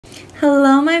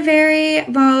Hello, my very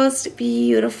most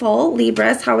beautiful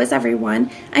Libras. How is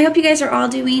everyone? I hope you guys are all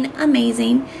doing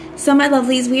amazing. So my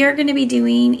lovelies, we are going to be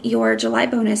doing your July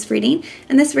bonus reading,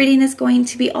 and this reading is going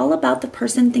to be all about the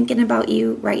person thinking about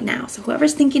you right now. So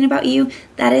whoever's thinking about you,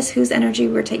 that is whose energy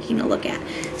we're taking a look at.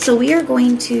 So we are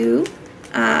going to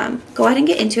go ahead and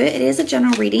get into it. It is a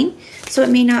general reading, so it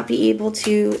may not be able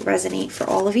to resonate for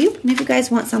all of you. And if you guys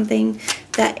want something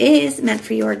that is meant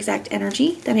for your exact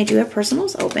energy, then I do have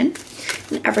personals open.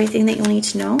 And everything that you'll need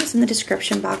to know is in the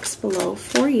description box below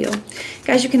for you.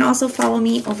 Guys, you can also follow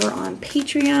me over on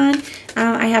Patreon.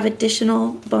 I have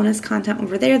additional bonus content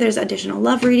over there. There's additional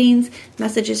love readings,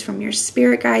 messages from your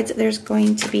spirit guides. There's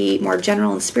going to be more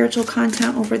general and spiritual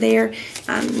content over there,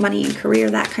 money and career,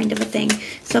 that kind of a thing.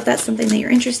 So if that's something that you're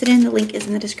interested in, the link is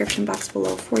in the description box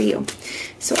below for you.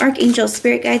 So archangels,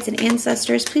 spirit guides, and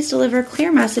ancestors, please deliver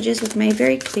clear messages with my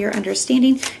very clear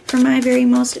understanding for my very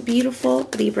most beautiful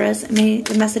Libras. May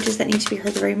the messages that need to be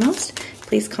heard the very most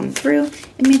please come through,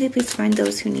 and may they please find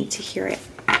those who need to hear it.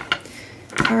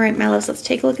 All right, my loves, let's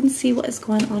take a look and see what is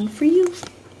going on for you.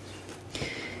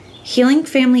 Healing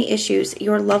family issues.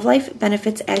 Your love life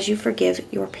benefits as you forgive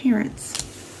your parents.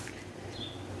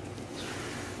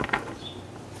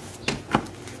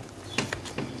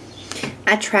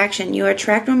 Attraction. You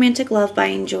attract romantic love by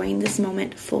enjoying this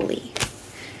moment fully.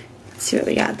 Let's see what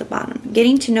we got at the bottom.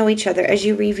 Getting to know each other. As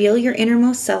you reveal your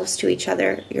innermost selves to each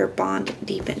other, your bond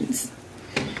deepens.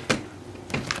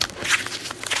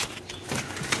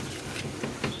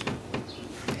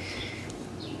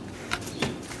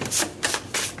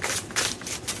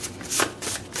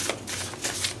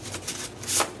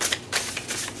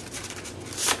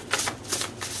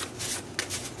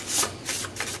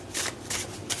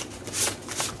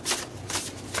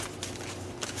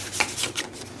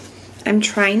 I'm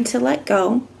trying to let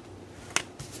go.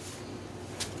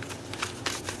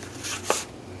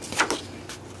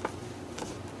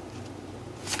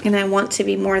 And I want to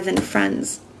be more than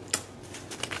friends.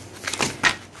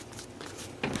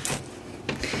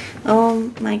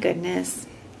 Oh my goodness.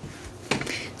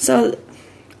 So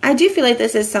I do feel like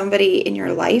this is somebody in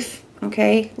your life,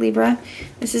 okay, Libra?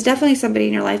 This is definitely somebody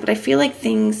in your life, but I feel like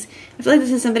this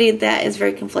is somebody that is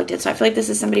very conflicted. So I feel like this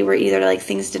is somebody where either like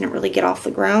things didn't really get off the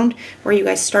ground, or you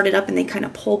guys started up and they kind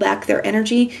of pull back their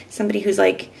energy. Somebody who's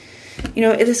like, you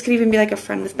know, this could even be like a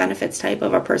friend with benefits type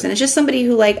of a person. It's just somebody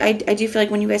who like, I do feel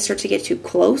like when you guys start to get too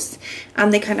close,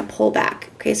 they kind of pull back.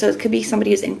 Okay, so it could be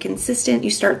somebody who's inconsistent. You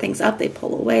start things up, they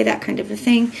pull away, that kind of a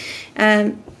thing.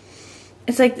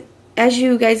 It's like as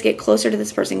you guys get closer to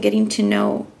this person, getting to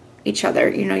know each other,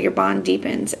 you know, your bond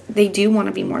deepens. They do want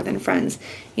to be more than friends.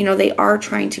 You know, they are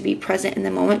trying to be present in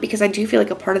the moment, because I do feel like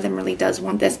a part of them really does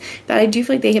want this, but I do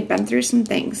feel like they have been through some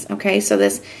things. Okay, so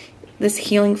this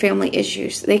healing family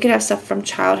issues, they could have stuff from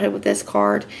childhood with this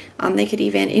card. They could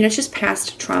even, you know, it's just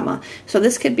past trauma. So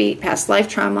this could be past life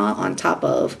trauma on top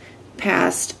of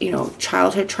past, you know,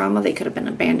 childhood trauma. They could have been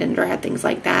abandoned or had things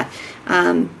like that.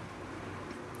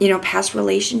 You know, past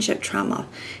relationship trauma.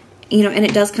 You know, and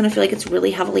it does kind of feel like it's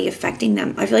really heavily affecting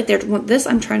them. I feel like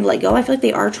I'm trying to let go. I feel like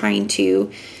they are trying to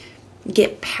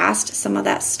get past some of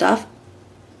that stuff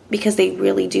because they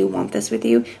really do want this with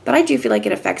you. But I do feel like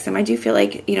it affects them. I do feel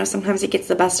like, you know, sometimes it gets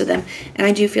the best of them. And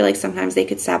I do feel like sometimes they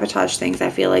could sabotage things. I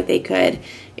feel like they could,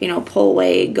 you know, pull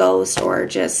away, ghost, or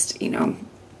just, you know,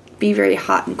 be very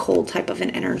hot and cold type of an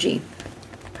energy.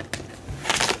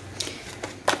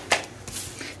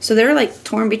 So they're like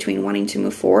torn between wanting to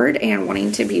move forward and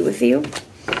wanting to be with you.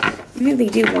 Maybe they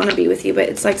do want to be with you, but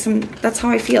it's like that's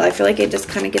how I feel. I feel like it just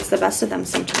kind of gets the best of them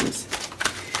sometimes.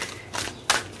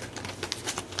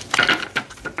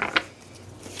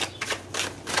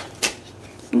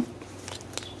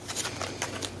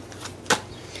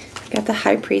 Got the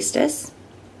High Priestess.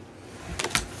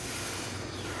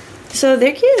 So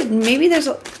there could, maybe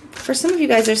for some of you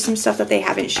guys, there's some stuff that they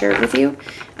haven't shared with you.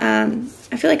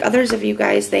 I feel like others of you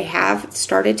guys, they have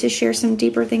started to share some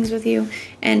deeper things with you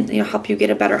and, you know, help you get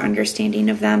a better understanding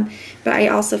of them. But I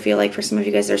also feel like for some of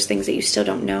you guys, there's things that you still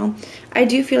don't know. I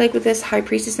do feel like with this High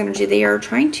Priestess energy, they are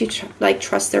trying to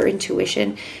trust their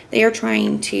intuition. They are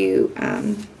trying to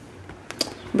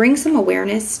bring some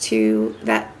awareness to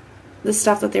the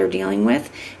stuff that they're dealing with,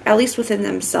 at least within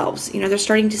themselves. You know, they're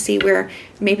starting to see where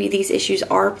maybe these issues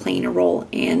are playing a role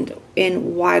and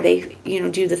in why they, you know,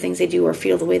 do the things they do or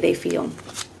feel the way they feel.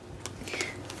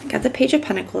 Got the Page of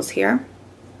Pentacles here.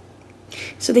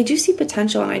 So they do see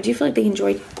potential, and I do feel like they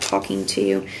enjoy talking to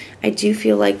you. I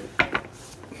feel like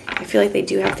they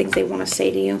do have things they want to say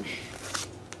to you.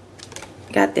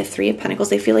 Got the Three of Pentacles.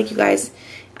 They feel like you guys,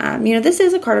 You know, this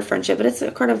is a card of friendship, but it's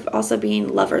a card of also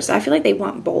being lovers. So I feel like they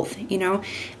want both, you know.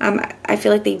 I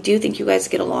feel like they do think you guys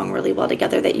get along really well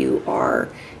together, that you are,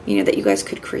 you know, that you guys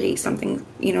could create something,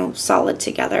 you know, solid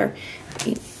together.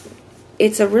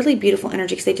 It's a really beautiful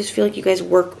energy because they just feel like you guys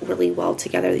work really well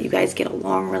together, that you guys get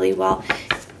along really well.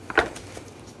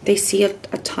 They see a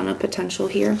ton of potential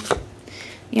here.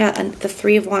 Yeah, and the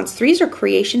Three of Wands. Threes are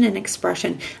creation and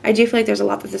expression. I do feel like there's a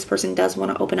lot that this person does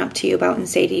want to open up to you about and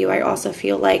say to you. I also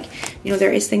feel like, you know,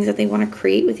 there is things that they want to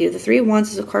create with you. The Three of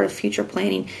Wands is a card of future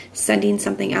planning, sending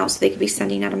something out. So they could be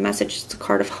sending out a message. It's a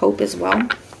card of hope as well.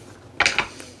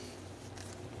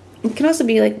 It can also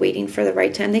be like waiting for the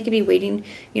right time. They could be waiting,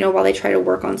 you know, while they try to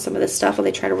work on some of this stuff, while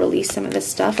they try to release some of this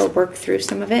stuff or work through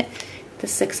some of it. The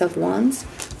Six of Wands.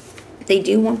 They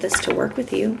do want this to work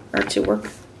with you, or to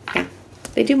work. Yeah,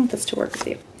 they do want this to work with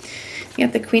you. You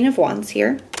have the Queen of Wands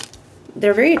here.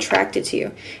 They're very attracted to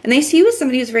you. And they see you as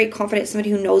somebody who's very confident,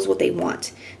 somebody who knows what they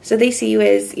want. So they see you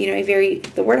as, you know, a very,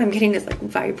 the word I'm getting is like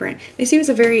vibrant. They see you as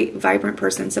a very vibrant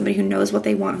person, somebody who knows what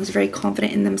they want, who's very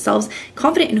confident in themselves,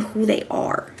 confident in who they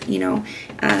are, you know.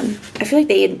 I feel like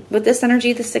they, with this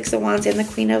energy, the Six of Wands and the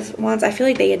Queen of Wands, I feel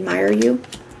like they admire you.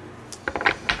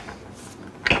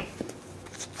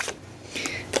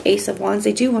 Ace of Wands,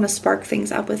 they do want to spark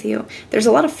things up with you. There's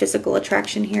a lot of physical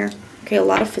attraction here. Okay, a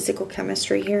lot of physical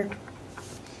chemistry here.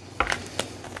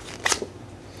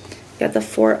 Got the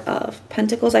Four of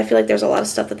Pentacles. I feel like there's a lot of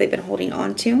stuff that they've been holding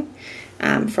on to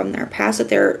from their past, that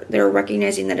they're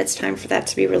recognizing that it's time for that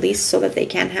to be released so that they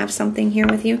can have something here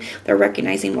with you. They're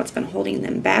recognizing what's been holding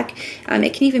them back.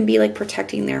 It can even be like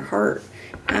protecting their heart.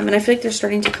 And I feel like they're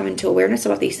starting to come into awareness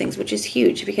about these things, which is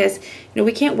huge because, you know,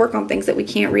 we can't work on things that we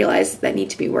can't realize that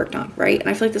need to be worked on, right? And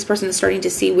I feel like this person is starting to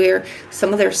see where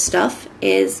some of their stuff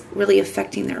is really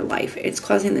affecting their life. It's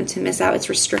causing them to miss out. It's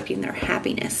restricting their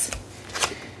happiness.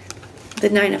 The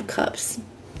Nine of Cups.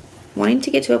 Wanting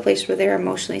to get to a place where they're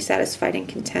emotionally satisfied and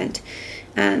content.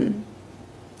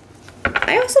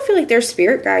 I also feel like their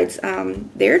spirit guides,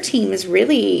 their team is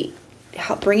really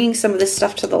bringing some of this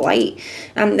stuff to the light.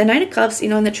 The Nine of Cups, you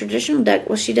know, in the traditional deck,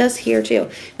 well, she does here too.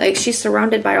 Like, she's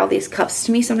surrounded by all these cups.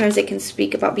 To me, sometimes they can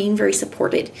speak about being very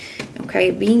supported.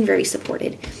 Okay, being very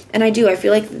supported. And I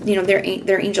feel like, you know,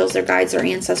 their angels, their guides, their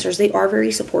ancestors, they are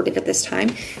very supportive at this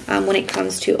time when it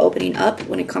comes to opening up,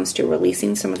 when it comes to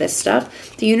releasing some of this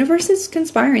stuff. The universe is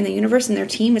conspiring. The universe and their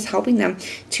team is helping them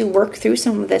to work through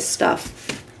some of this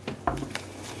stuff.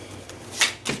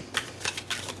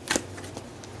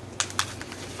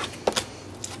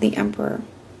 The Emperor.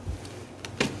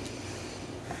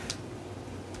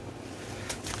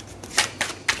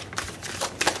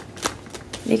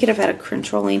 They could have had a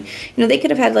controlling, you know, they could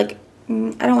have had like, I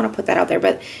don't want to put that out there,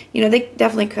 but, you know, they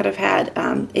definitely could have had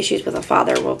issues with a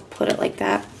father, we'll put it like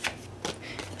that.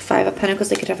 Five of Pentacles,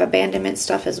 they could have abandonment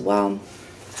stuff as well.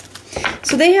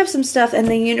 So they have some stuff, and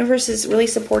the universe is really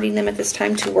supporting them at this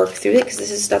time to work through it, because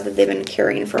this is stuff that they've been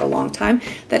carrying for a long time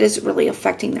that is really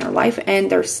affecting their life,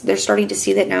 and they're starting to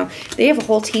see that now. They have a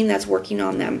whole team that's working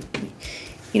on them,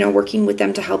 you know, working with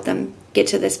them to help them get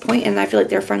to this point, and I feel like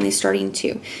they're finally starting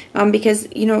to, because,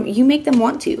 you know, you make them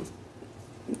want to.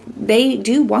 They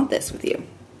do want this with you.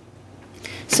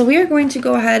 So we are going to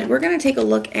go ahead, we're going to take a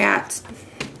look at,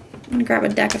 I'm going to grab a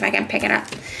deck if I can pick it up.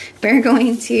 We're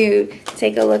going to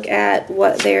take a look at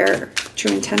what their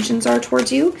true intentions are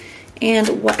towards you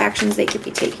and what actions they could be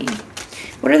taking.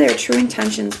 What are their true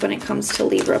intentions when it comes to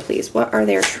Libra, please? What are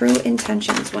their true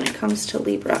intentions when it comes to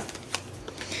Libra?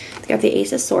 They got the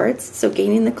Ace of Swords, so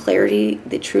gaining the clarity,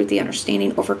 the truth, the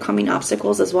understanding, overcoming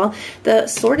obstacles as well. The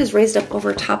sword is raised up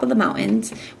over top of the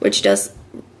mountains, which does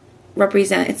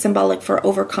represent, it's symbolic for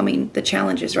overcoming the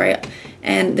challenges, right?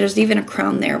 And there's even a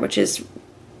crown there, which is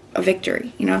a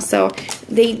victory, you know. So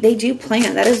they do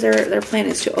plan. That is their plan,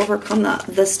 is to overcome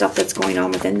the stuff that's going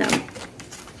on within them.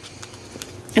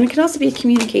 And it can also be a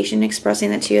communication expressing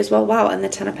that to you as well. Wow, and the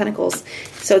Ten of Pentacles.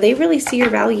 So they really see your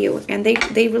value, and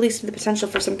they really see the potential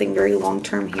for something very long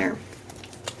term here.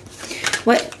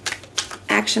 What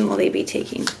action will they be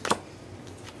taking?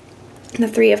 The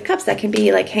Three of Cups, that can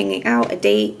be like hanging out, a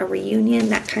date, a reunion,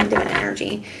 that kind of an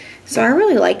energy. So I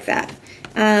really like that.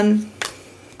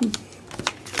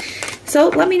 So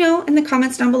let me know in the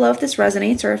comments down below if this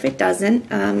resonates or if it doesn't.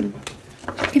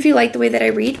 If you like the way that I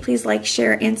read, please like,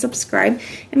 share, and subscribe.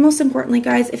 And most importantly,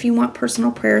 guys, if you want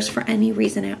personal prayers for any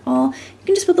reason at all, you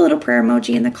can just put the little prayer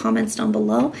emoji in the comments down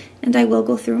below, and I will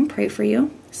go through and pray for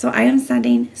you. So I am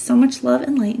sending so much love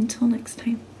and light until next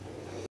time.